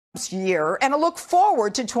year and a look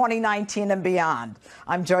forward to 2019 and beyond.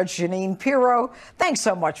 I'm Judge Jeanine Pirro. Thanks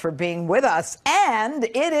so much for being with us. And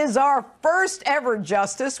it is our first ever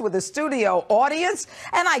justice with a studio audience,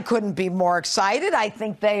 and I couldn't be more excited. I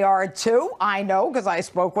think they are too. I know because I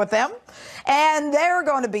spoke with them. And they're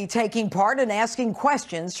going to be taking part and asking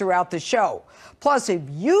questions throughout the show. Plus, if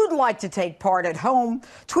you'd like to take part at home,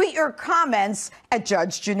 tweet your comments at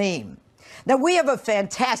Judge Jeanine. Now, we have a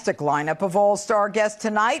fantastic lineup of all-star guests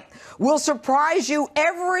tonight. We'll surprise you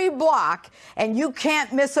every block, and you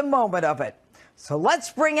can't miss a moment of it. So let's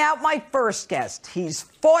bring out my first guest. He's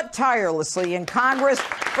fought tirelessly in Congress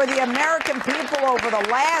for the American people over the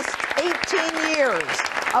last 18 years.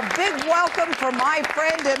 A big welcome for my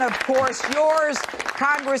friend and, of course, yours,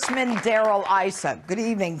 Congressman Darrell Issa. Good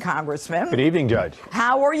evening, Congressman. Good evening, Judge.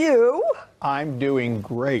 How are you? I'm doing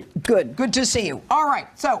great. Good. Good to see you. All right.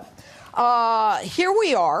 So here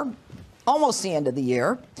we are, almost the end of the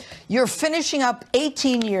year. You're finishing up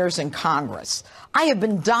 18 years in Congress. I have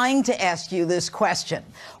been dying to ask you this question.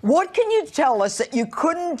 What can you tell us that you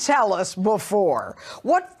couldn't tell us before?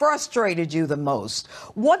 What frustrated you the most?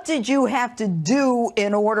 What did you have to do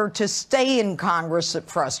in order to stay in Congress that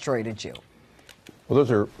frustrated you? Well,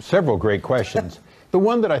 those are several great questions. The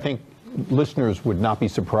one that I think listeners would not be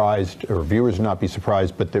surprised, or viewers would not be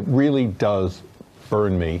surprised, but that really does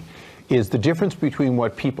burn me, is the difference between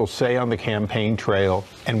what people say on the campaign trail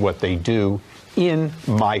and what they do in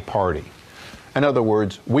my party. In other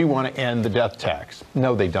words, we want to end the death tax.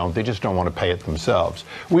 No, they don't. They just don't want to pay it themselves.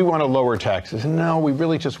 We want to lower taxes. No, we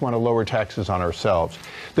really just want to lower taxes on ourselves.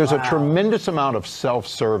 There's a tremendous amount of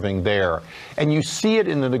self-serving there. And you see it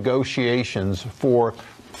in the negotiations for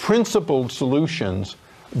principled solutions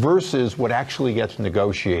versus what actually gets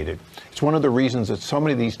negotiated. It's one of the reasons that so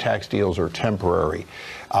many of these tax deals are temporary.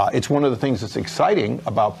 It's one of the things that's exciting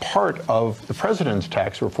about part of the president's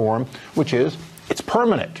tax reform, which is it's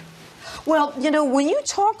permanent. Well, you know, when you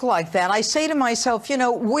talk like that, I say to myself, you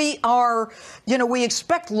know, we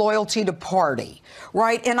expect loyalty to party,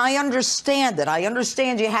 right? And I understand that. I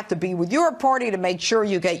understand you have to be with your party to make sure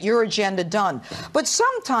you get your agenda done. But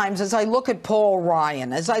sometimes, as I look at Paul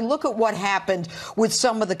Ryan, as I look at what happened with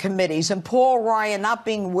some of the committees, and Paul Ryan not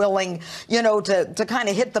being willing, you know, to kind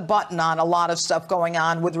of hit the button on a lot of stuff going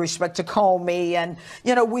on with respect to Comey. And,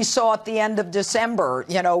 you know, we saw at the end of December,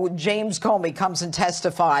 you know, James Comey comes and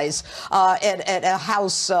testifies at a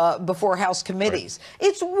House, before House committees. Right.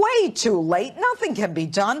 It's way too late. Nothing can be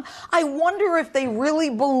done. I wonder if they really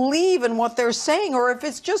believe in what they're saying or if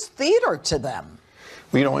it's just theater to them.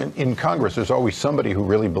 Well, you know, in Congress, there's always somebody who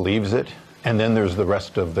really believes it, and then there's the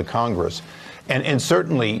rest of the Congress. And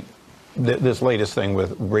certainly, this latest thing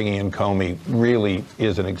with bringing in Comey really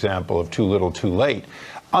is an example of too little, too late.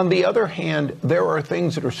 On the other hand, there are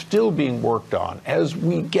things that are still being worked on as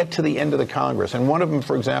we get to the end of the Congress. And one of them,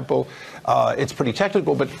 for example, it's pretty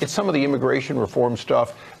technical, but it's some of the immigration reform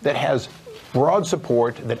stuff that has broad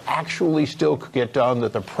support that actually still could get done,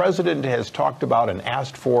 that the president has talked about and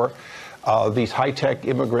asked for. These high-tech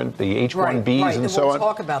immigrant, the H-1Bs right, and so we'll on.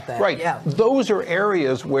 Talk about that. Right. Yeah. Those are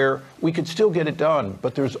areas where we could still get it done,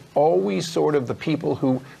 but there's always sort of the people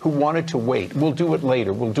who wanted to wait. We'll do it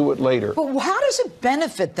later. We'll do it later. But how does it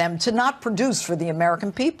benefit them to not produce for the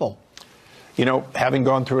American people? You know, having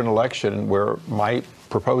gone through an election where my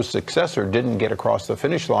proposed successor didn't get across the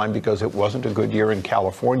finish line because it wasn't a good year in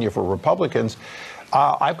California for Republicans,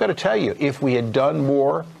 I've got to tell you, if we had done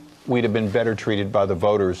more, we'd have been better treated by the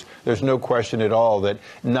voters. There's no question at all that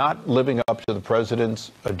not living up to the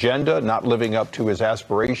president's agenda, not living up to his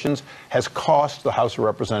aspirations, has cost the House of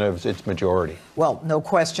Representatives its majority. Well, no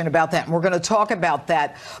question about that. And we're going to talk about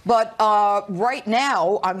that. But right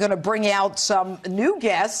now, I'm going to bring out some new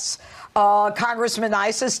guests. Congressman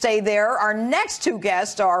Issa, stay there. Our next two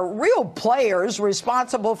guests are real players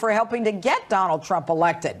responsible for helping to get Donald Trump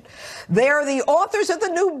elected. They're the authors of the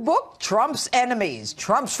new book, Trump's Enemies.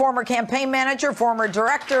 Trump's former campaign manager, former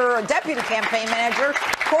director, deputy campaign manager,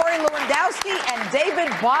 Corey Lewandowski and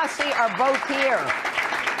David Bossie are both here.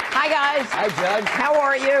 Hi, guys. Hi, Judge. How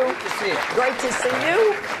are you? Good to see you. Great to see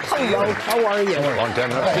you. Hello. How are you? Long time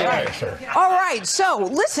no see, sir. All right. So,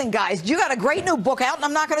 listen, guys, you got a great new book out, and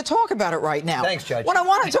I'm not going to talk about it right now. Thanks, Judge. What I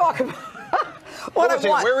want to talk about...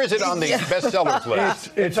 Where is it on the bestsellers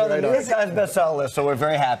list? It's on the New York Times bestseller list, so we're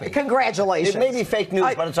very happy. Congratulations. It may be fake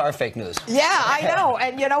news, but it's our fake news. Yeah, I know.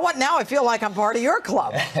 And you know what? Now I feel like I'm part of your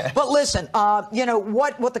club. But listen, you know,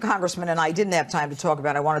 what the congressman and I didn't have time to talk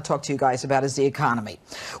about, I want to talk to you guys about is the economy.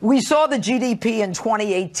 We saw the GDP in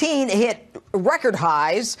 2018 hit record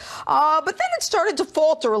highs, but then it started to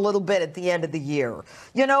falter a little bit at the end of the year.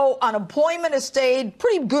 You know, unemployment has stayed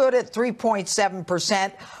pretty good at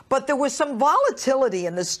 3.7%, but there was some volatility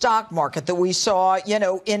in the stock market that we saw, you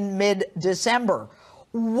know, in mid-December.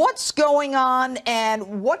 What's going on,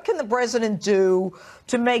 and what can the president do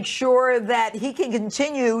to make sure that he can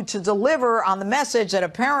continue to deliver on the message that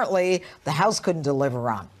apparently the House couldn't deliver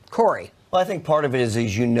on? Corey. Well, I think part of it is,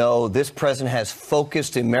 as you know, this president has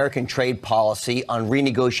focused American trade policy on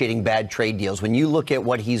renegotiating bad trade deals. When you look at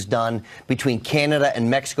what he's done between Canada and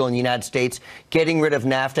Mexico and the United States, getting rid of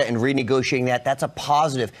NAFTA and renegotiating that, that's a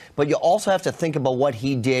positive. But you also have to think about what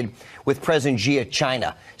he did with President Xi of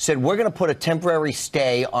China. Said, we're going to put a temporary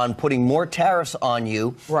stay on putting more tariffs on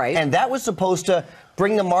you. Right. And that was supposed to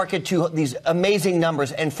bring the market to these amazing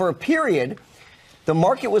numbers. And for a period, the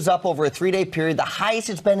market was up over a 3-day period, the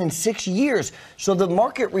highest it's been in 6 years. So the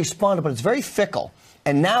market responded, but it's very fickle.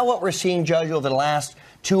 And now what we're seeing, Judge, over the last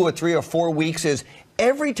 2 or 3 or 4 weeks is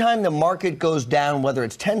every time the market goes down, whether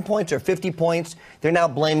it's 10 points or 50 points, they're now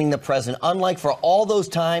blaming the president. Unlike for all those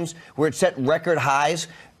times where it set record highs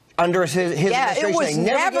under his administration. It was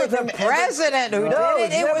never the president who did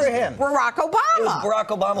it. It was Barack Obama. It was Barack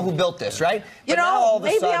Obama who built this, right? You know,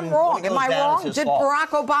 maybe I'm wrong. Am I wrong? Did Barack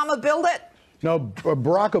Obama build it? No,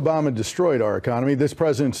 Barack Obama destroyed our economy. This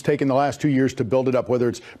president's taken the last 2 years to build it up, whether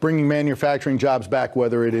it's bringing manufacturing jobs back,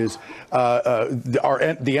 whether it is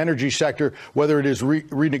the energy sector, whether it is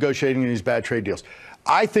renegotiating these bad trade deals.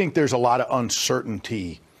 I think there's a lot of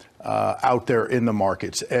uncertainty out there in the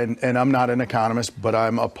markets. And I'm not an economist, but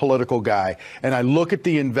I'm a political guy. And I look at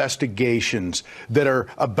the investigations that are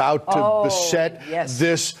about to beset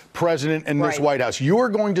this president and this White House. You are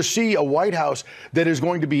going to see a White House that is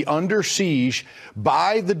going to be under siege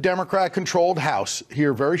by the Democrat-controlled House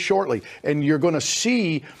here very shortly. And you're going to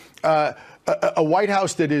see a White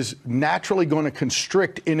House that is naturally going to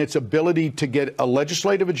constrict in its ability to get a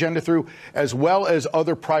legislative agenda through, as well as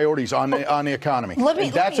other priorities on the economy.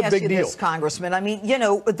 That's a big deal, Congressman. I mean, you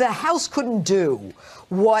know, the House couldn't do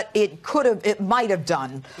what it might have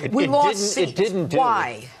done. It didn't do.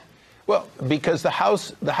 Why? Well, because the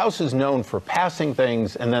House is known for passing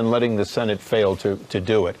things and then letting the Senate fail to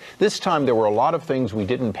do it. This time there were a lot of things we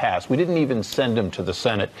didn't pass. We didn't even send them to the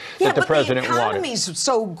Senate that the president wanted. The economy's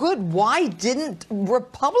so good. Why didn't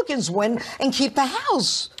Republicans win and keep the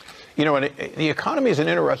House? You know, the economy is an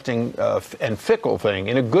interesting and fickle thing.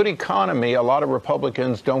 In a good economy, a lot of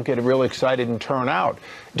Republicans don't get real excited and turn out.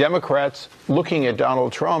 Democrats, looking at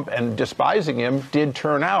Donald Trump and despising him, did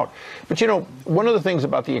turn out. But, you know, one of the things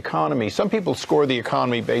about the economy, some people score the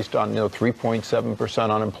economy based on, 3.7%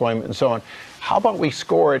 unemployment and so on. How about we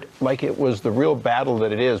score it like it was the real battle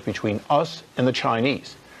that it is between us and the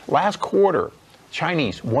Chinese? Last quarter,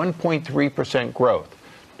 Chinese, 1.3% growth.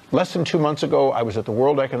 Less than 2 months ago, I was at the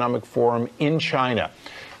World Economic Forum in China.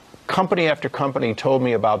 Company after company told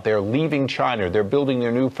me about their leaving China. They're building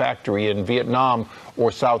their new factory in Vietnam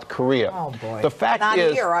or South Korea. Oh, boy. The fact Not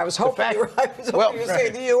is, here. I was hoping you were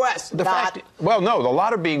saying the U.S. Well, no, a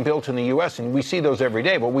lot are being built in the U.S., and we see those every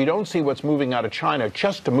day, but we don't see what's moving out of China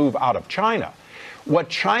just to move out of China. What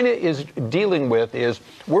China is dealing with is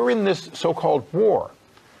we're in this so-called war.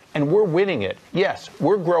 And we're winning it. Yes,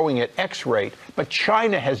 we're growing at X rate, but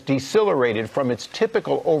China has decelerated from its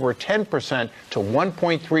typical over 10% to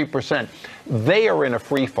 1.3%. They are in a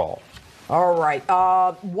free fall. All right.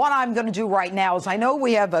 What I'm going to do right now is I know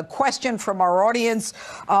we have a question from our audience,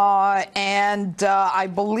 and I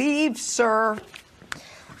believe, sir,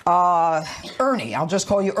 Ernie, I'll just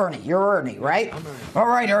call you Ernie. You're Ernie, right? I'm Ernie. All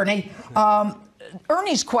right, Ernie.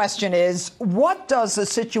 Ernie's question is, what does the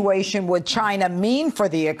situation with China mean for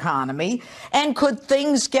the economy, and could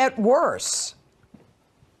things get worse?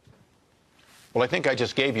 Well, I think I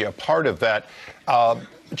just gave you a part of that.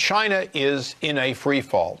 China is in a free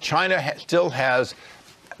fall. China still has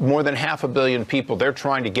more than 500 million people they're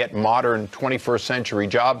trying to get modern 21st century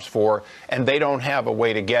jobs for, and they don't have a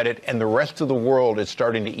way to get it. And the rest of the world is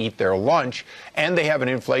starting to eat their lunch, and they have an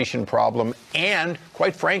inflation problem. And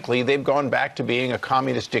quite frankly, they've gone back to being a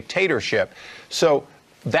communist dictatorship. So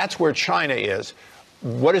that's where China is.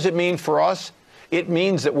 What does it mean for us? It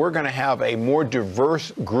means that we're going to have a more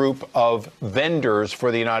diverse group of vendors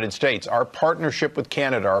for the United States. Our partnership with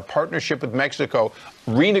Canada, our partnership with Mexico,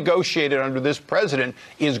 renegotiated under this president,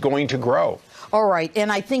 is going to grow. All right.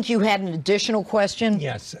 And I think you had an additional question.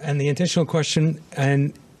 Yes. And the additional question,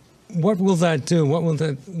 and what will that do? What will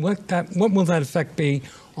that effect be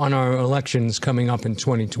on our elections coming up in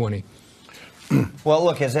 2020? Well,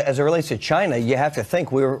 look, as it relates to China, you have to think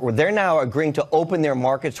they're now agreeing to open their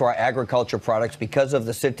markets to our agriculture products because of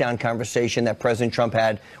the sit-down conversation that President Trump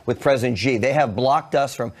had with President Xi. They have blocked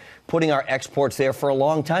us from putting our exports there for a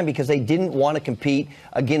long time because they didn't want to compete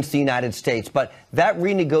against the United States. But that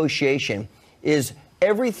renegotiation is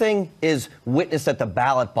everything is witnessed at the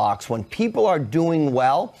ballot box. When people are doing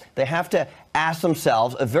well, they have to ask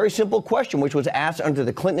themselves a very simple question, which was asked under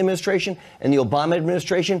the Clinton administration and the Obama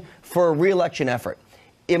administration for a re-election effort.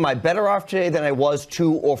 Am I better off today than I was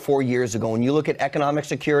 2 or 4 years ago? When you look at economic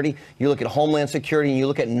security, you look at homeland security, and you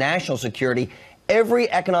look at national security,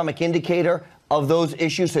 every economic indicator of those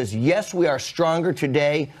issues says, yes, we are stronger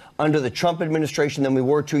today under the Trump administration than we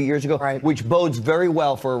were 2 years ago, right, which bodes very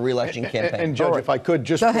well for a re-election campaign. And Judge, if I could,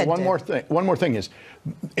 just one more thing is,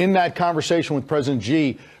 in that conversation with President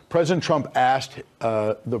Xi, President Trump asked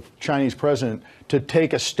the Chinese president to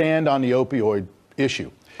take a stand on the opioid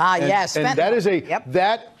issue. Yes. And that is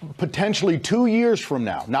that potentially 2 years from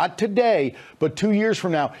now, not today, but 2 years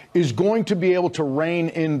from now, is going to be able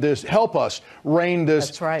to help us rein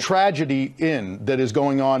this tragedy in that is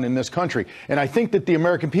going on in this country. And I think that the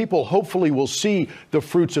American people hopefully will see the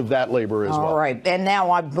fruits of that labor as well. All right. And now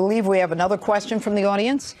I believe we have another question from the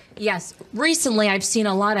audience. Yes. Recently, I've seen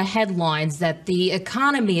a lot of headlines that the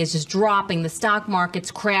economy is just dropping, the stock market's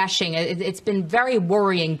crashing. It's been very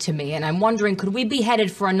worrying to me. And I'm wondering, could we be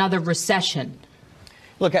headed for another recession?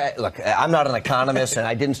 Look, I'm not an economist, and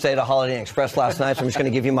I didn't stay at a Holiday Inn Express last night, so I'm just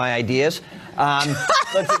going to give you my ideas.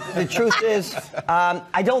 But the truth is,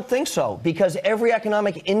 I don't think so, because every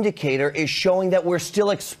economic indicator is showing that we're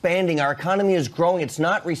still expanding. Our economy is growing. It's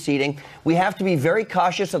not receding. We have to be very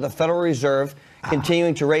cautious of the Federal Reserve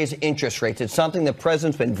continuing to raise interest rates. It's something the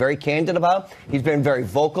president's been very candid about. He's been very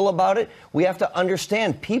vocal about it. We have to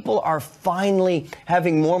understand people are finally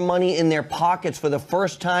having more money in their pockets for the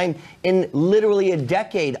first time in literally a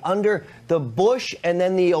decade. Under the Bush and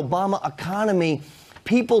then the Obama economy,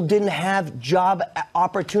 people didn't have job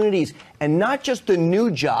opportunities, and not just the new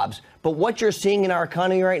jobs, but what you're seeing in our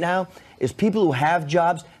economy right now is people who have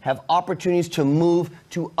jobs have opportunities to move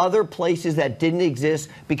to other places that didn't exist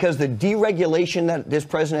because the deregulation that this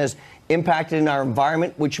president has impacted in our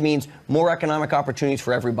environment, which means more economic opportunities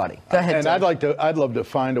for everybody. Go ahead, and I'd love to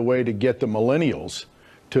find a way to get the millennials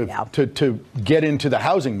to get into the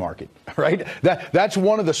housing market, right? That's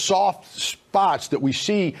one of the soft spots that we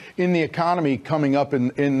see in the economy coming up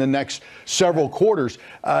in the next several quarters,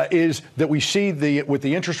 is that we see with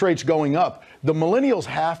the interest rates going up, the millennials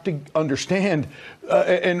have to understand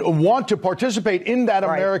and want to participate in that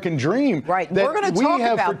American dream. Right. That we're going to talk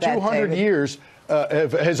have about for 200 that, years.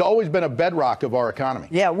 Has always been a bedrock of our economy.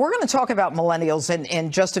 Yeah, we're going to talk about millennials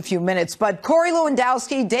in just a few minutes. But Corey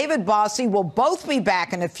Lewandowski, David Bossie will both be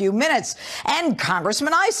back in a few minutes. And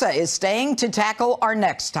Congressman Issa is staying to tackle our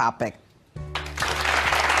next topic.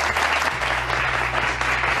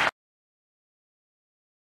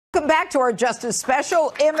 Welcome back to our Justice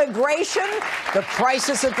Special. Immigration, the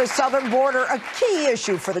crisis at the southern border, a key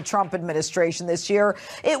issue for the Trump administration this year.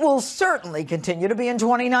 It will certainly continue to be in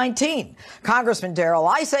 2019. Congressman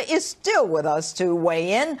Darrell Issa is still with us to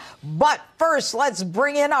weigh in. But first, let's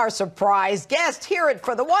bring in our surprise guest. Hear it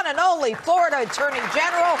for the one and only Florida Attorney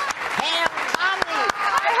General Pam Tomney.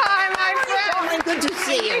 Hi, my friend. Good to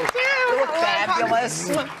see you. You too. You look fabulous.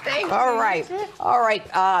 Thank you. All right.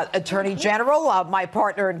 Attorney General, my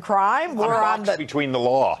partner in crime. We're on the between the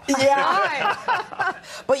law. Yeah.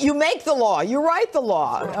 But you make the law. You write the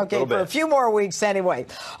law. Okay, for a few more weeks anyway.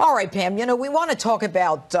 All right, Pam. You know, we want to talk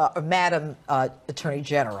about Madam Attorney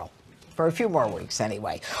General. For a few more weeks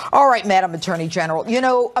anyway. All right, Madam Attorney General. You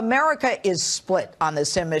know, America is split on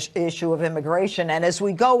this issue of immigration. And as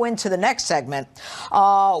we go into the next segment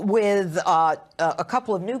with a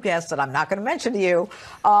couple of new guests that I'm not going to mention to you,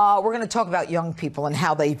 we're going to talk about young people and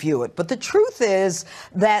how they view it. But the truth is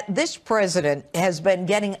that this president has been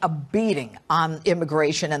getting a beating on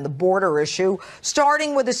immigration and the border issue,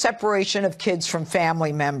 starting with the separation of kids from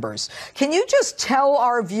family members. Can you just tell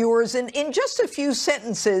our viewers in just a few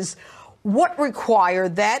sentences what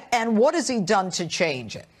required that and what has he done to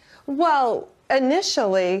change it? Well,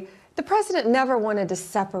 initially, the president never wanted to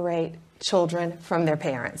separate children from their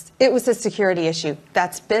parents. It was a security issue.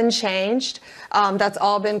 That's been changed. That's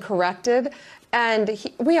all been corrected. And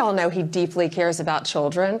we all know he deeply cares about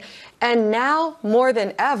children. And now, more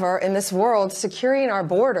than ever in this world, securing our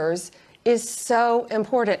borders is so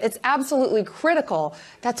important. It's absolutely critical.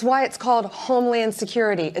 That's why it's called Homeland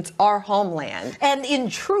Security. It's our homeland. And in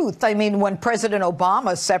truth, I mean, when President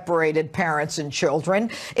Obama separated parents and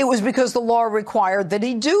children, it was because the law required that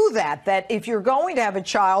he do that, that if you're going to have a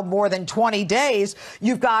child more than 20 days,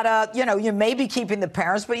 you've got to, you know, you may be keeping the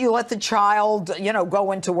parents, but you let the child, you know,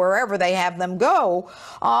 go into wherever they have them go.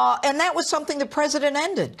 And that was something the president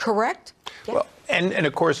ended, correct? Well, and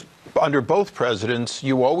of course, under both presidents,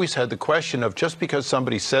 you always had the question of just because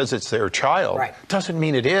somebody says it's their child doesn't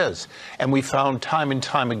mean it is. And we found time and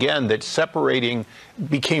time again that separating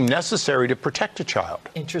became necessary to protect a child.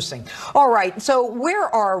 Interesting. All right. So where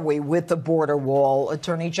are we with the border wall,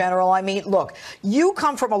 Attorney General? I mean, look, you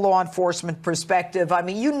come from a law enforcement perspective. I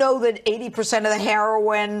mean, you know that 80% of the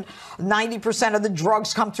heroin, 90% of the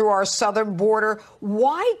drugs come through our southern border.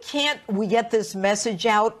 Why can't we get this message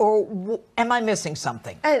out, or am I missing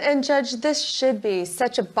something? And Judge, this should be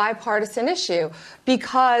such a bipartisan issue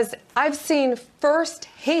because I've seen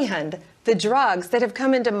firsthand the drugs that have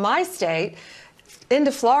come into my state,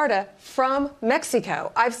 into Florida, from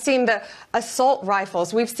Mexico. I've seen the assault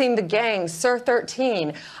rifles. We've seen the gangs, Sir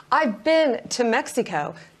 13. I've been to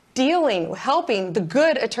Mexico helping the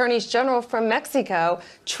good attorneys general from Mexico,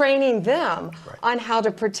 training them on how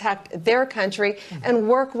to protect their country and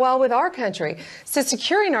work well with our country. So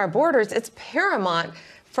securing our borders, it's paramount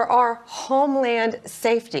for our homeland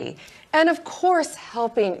safety. And of course,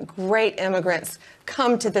 helping great immigrants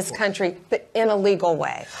come to this country, but in a legal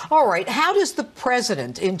way. All right. How does the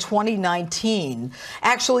president in 2019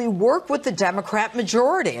 actually work with the Democrat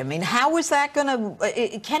majority? I mean, how is that going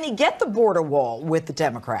to, can he get the border wall with the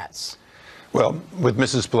Democrats? Well, with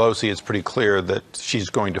Mrs. Pelosi, it's pretty clear that she's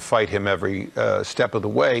going to fight him every step of the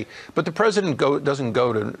way. But the president doesn't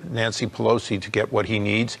go to Nancy Pelosi to get what he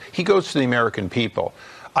needs. He goes to the American people.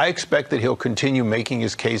 I expect that he'll continue making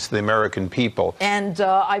his case to the American people. And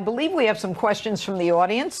I believe we have some questions from the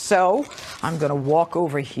audience, so I'm going to walk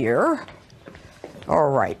over here. All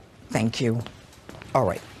right. Thank you. All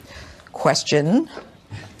right. Question.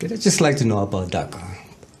 I'd just like to know about DACA.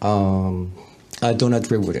 I don't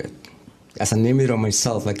agree with it. As an immigrant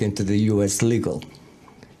myself, I came to the U.S. the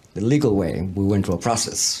legal way. We went through a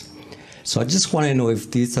process. So I just want to know if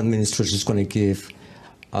this administration is going to give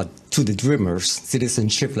to the dreamers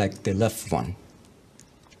citizenship like the left one.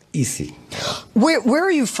 Easy. Where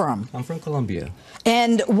are you from? I'm from Colombia.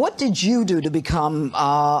 And what did you do to become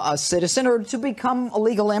a citizen, or to become a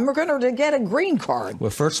legal immigrant, or to get a green card?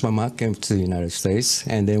 Well, first my mom came to the United States,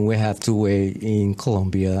 and then we have to wait in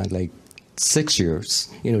Colombia like 6 years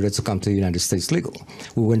in order to come to the United States legal.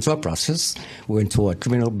 We went through a process. We went to a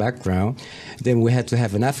criminal background. Then we had to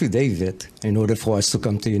have an affidavit in order for us to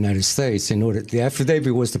come to the United States. The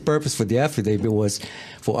affidavit was, the purpose for the affidavit was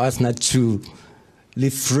for us not to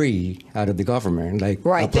live free out of the government. Like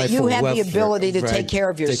that you had welfare, the ability to take care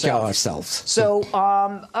of yourself. Take care of ourselves. So,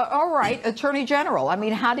 all right, Attorney General, I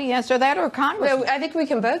mean, how do you answer that, or Congress? Well, I think we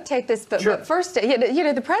can both take this, but first, you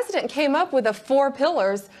know, the president came up with a 4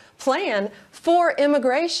 pillars plan for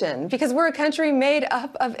immigration, because we're a country made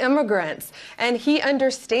up of immigrants, and he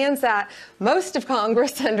understands that. Most of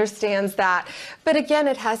Congress understands that. But again,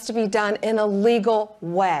 it has to be done in a legal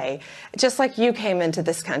way, just like you came into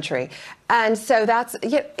this country. And so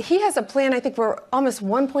he has a plan, I think, where almost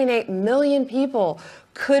 1.8 million people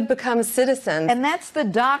could become citizens. And that's the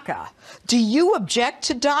DACA. Do you object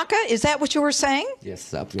to DACA? Is that what you were saying?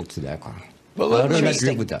 Yes, I object to DACA. Well,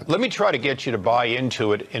 let me try to get you to buy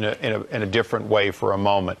into it in a different way for a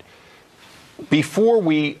moment. Before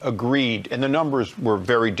we agreed, and the numbers were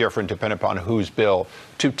very different depending upon whose bill,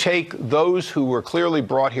 to take those who were clearly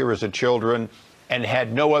brought here as children and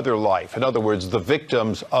had no other life, in other words, the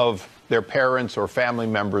victims of their parents' or family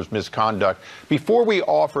members' misconduct, before we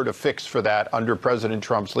offered a fix for that under President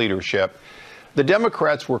Trump's leadership, the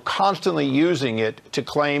Democrats were constantly using it to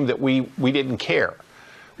claim that we didn't care.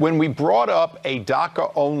 When we brought up a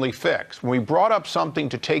DACA-only fix, when we brought up something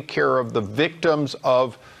to take care of the victims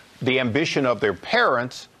of the ambition of their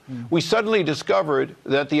parents, we suddenly discovered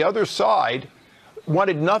that the other side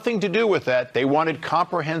wanted nothing to do with that. They wanted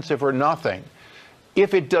comprehensive or nothing.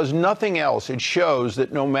 If it does nothing else, it shows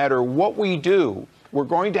that no matter what we do, we're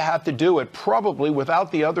going to have to do it probably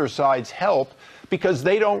without the other side's help, because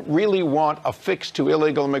they don't really want a fix to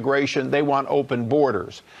illegal immigration. They want open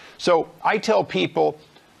borders. So I tell people,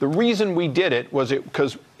 the reason we did it was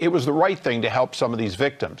because it was the right thing to help some of these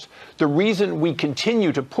victims. The reason we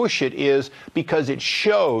continue to push it is because it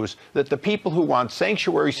shows that the people who want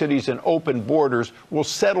sanctuary cities and open borders will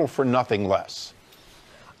settle for nothing less.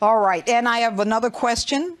 All right. And I have another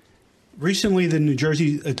question. Recently, the New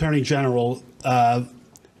Jersey Attorney General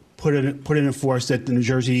put it in force that the New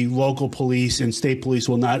Jersey local police and state police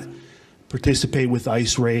will not participate with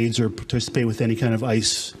ICE raids or participate with any kind of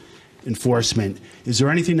ICE enforcement. Is there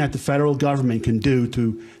anything that the federal government can do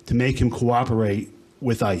to make him cooperate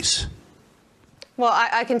with ICE? Well,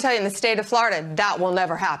 I can tell you in the state of Florida, that will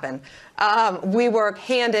never happen. We work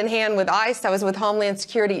hand in hand with ICE. I was with Homeland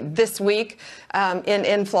Security this week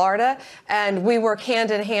in Florida, and we work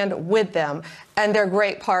hand in hand with them, and they're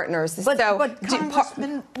great partners. But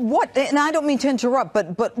Congressman, what, and I don't mean to interrupt,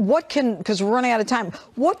 but what can, because we're running out of time,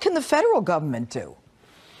 what can the federal government do?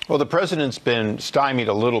 Well, the president's been stymied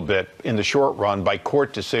a little bit in the short run by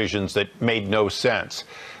court decisions that made no sense.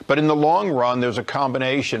 But in the long run, there's a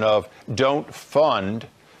combination of don't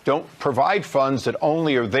provide funds that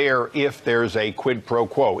only are there if there's a quid pro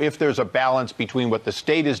quo, if there's a balance between what the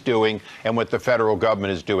state is doing and what the federal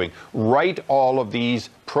government is doing. Write all of these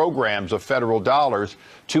programs of federal dollars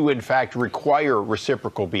to, in fact, require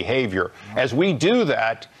reciprocal behavior. As we do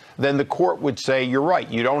that, then the court would say, you're right,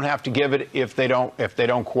 you don't have to give it if they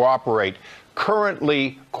don't cooperate.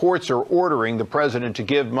 Currently, courts are ordering the president to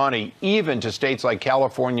give money even to states like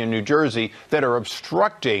California and New Jersey that are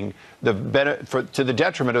obstructing to the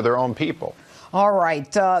detriment of their own people. All right.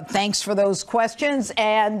 Thanks for those questions.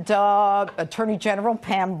 And Attorney General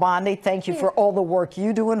Pam Bondi, thank you for all the work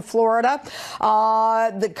you do in Florida.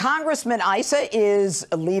 The Congressman Issa is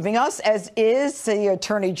leaving us, as is the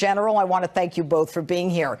Attorney General. I want to thank you both for being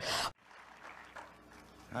here.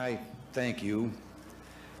 I thank you.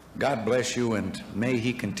 God bless you, and may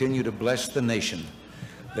he continue to bless the nation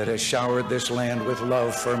that has showered this land with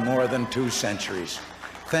love for more than 2 centuries.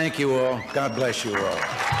 Thank you all. God bless you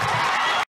all.